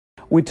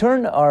We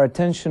turn our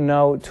attention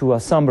now to a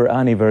somber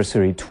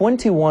anniversary.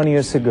 21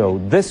 years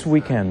ago, this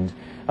weekend,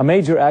 a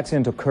major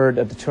accident occurred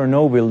at the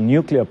Chernobyl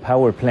nuclear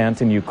power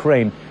plant in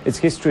Ukraine. It's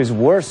history's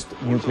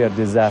worst nuclear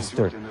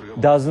disaster.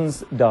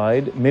 Dozens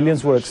died,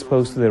 millions were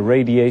exposed to the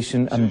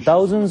radiation, and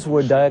thousands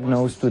were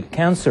diagnosed with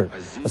cancer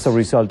as a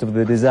result of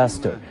the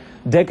disaster.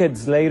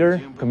 Decades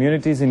later,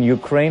 communities in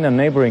Ukraine and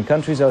neighboring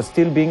countries are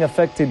still being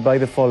affected by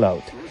the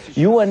fallout.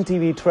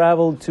 UNTV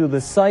traveled to the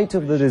site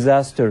of the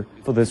disaster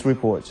for this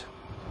report.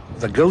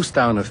 The ghost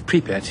town of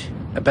Pripyat,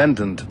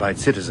 abandoned by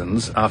its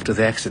citizens after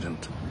the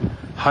accident.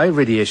 High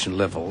radiation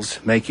levels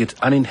make it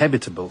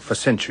uninhabitable for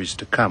centuries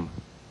to come.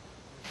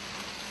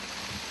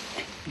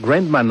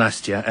 Grandma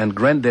Nastya and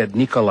Granddad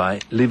Nikolai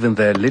live in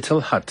their little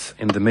hut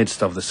in the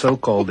midst of the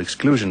so-called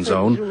exclusion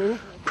zone,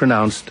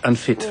 pronounced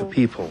unfit for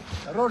people.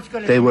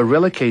 They were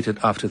relocated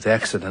after the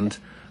accident,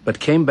 but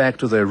came back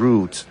to their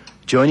roots,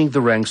 joining the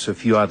ranks of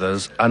few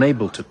others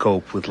unable to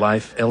cope with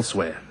life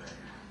elsewhere.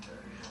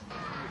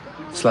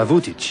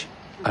 Slavutic,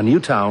 a new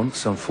town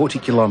some 40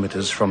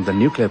 kilometers from the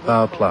nuclear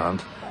power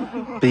plant,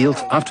 built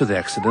after the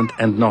accident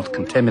and not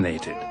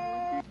contaminated.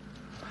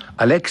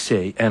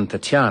 Alexei and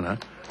Tatiana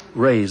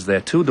raise their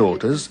two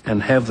daughters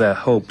and have their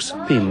hopes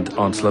pinned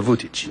on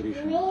Slavutic.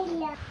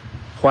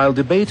 While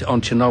debate on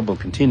Chernobyl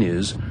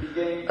continues,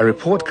 a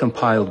report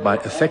compiled by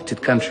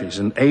affected countries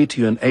and 8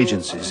 UN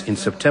agencies in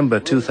September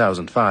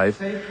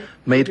 2005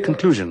 made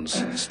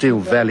conclusions still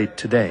valid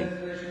today.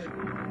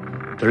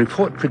 The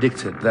report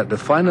predicted that the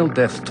final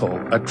death toll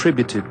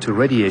attributed to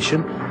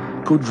radiation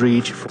could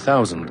reach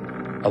 4,000,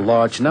 a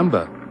large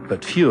number,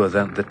 but fewer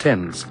than the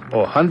tens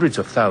or hundreds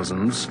of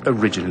thousands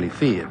originally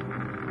feared.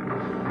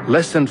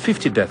 Less than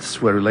 50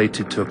 deaths were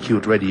related to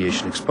acute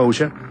radiation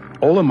exposure,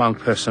 all among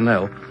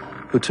personnel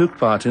who took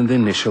part in the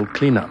initial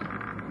cleanup.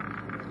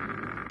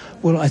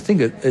 Well, I think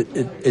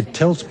it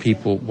tells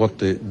people what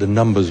the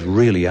numbers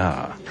really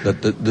are,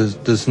 that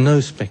there's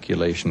no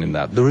speculation in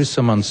that. There is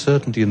some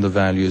uncertainty in the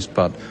values,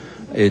 but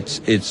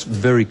it's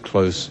very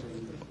close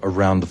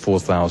around the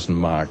 4,000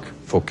 mark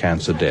for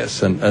cancer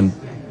deaths, and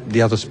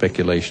the other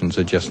speculations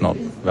are just not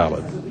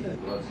valid.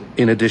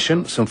 In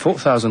addition, some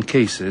 4,000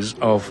 cases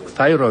of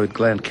thyroid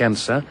gland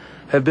cancer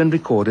have been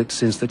recorded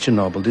since the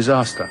Chernobyl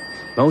disaster,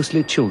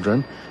 mostly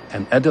children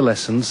and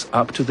adolescents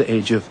up to the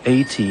age of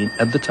 18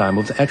 at the time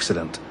of the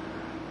accident.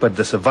 But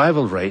the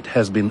survival rate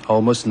has been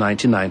almost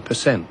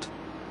 99%.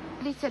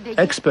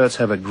 Experts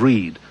have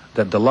agreed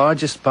that the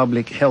largest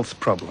public health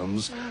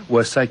problems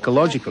were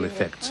psychological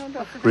effects,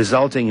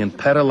 resulting in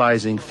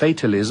paralyzing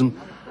fatalism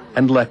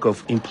and lack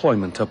of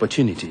employment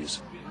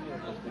opportunities.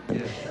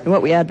 And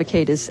what we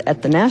advocate is,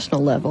 at the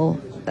national level,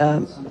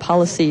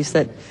 policies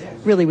that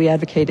really we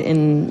advocate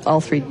in all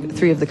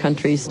three of the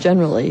countries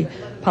generally,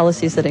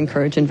 policies that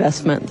encourage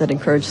investment, that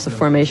encourage the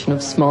formation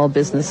of small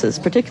businesses,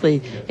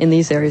 particularly in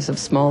these areas of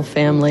small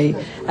family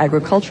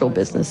agricultural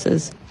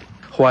businesses.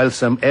 While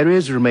some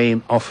areas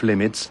remain off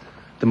limits,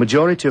 the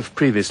majority of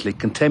previously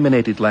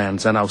contaminated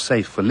lands are now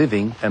safe for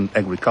living and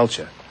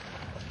agriculture.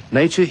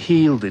 Nature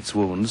healed its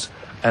wounds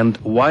and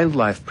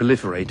wildlife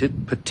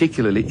proliferated,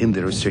 particularly in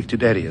the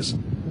restricted areas.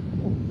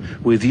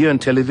 With UN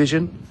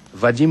Television,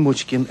 Vadim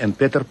Muchkin and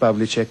Petr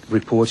Pavlicek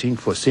reporting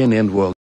for CNN World.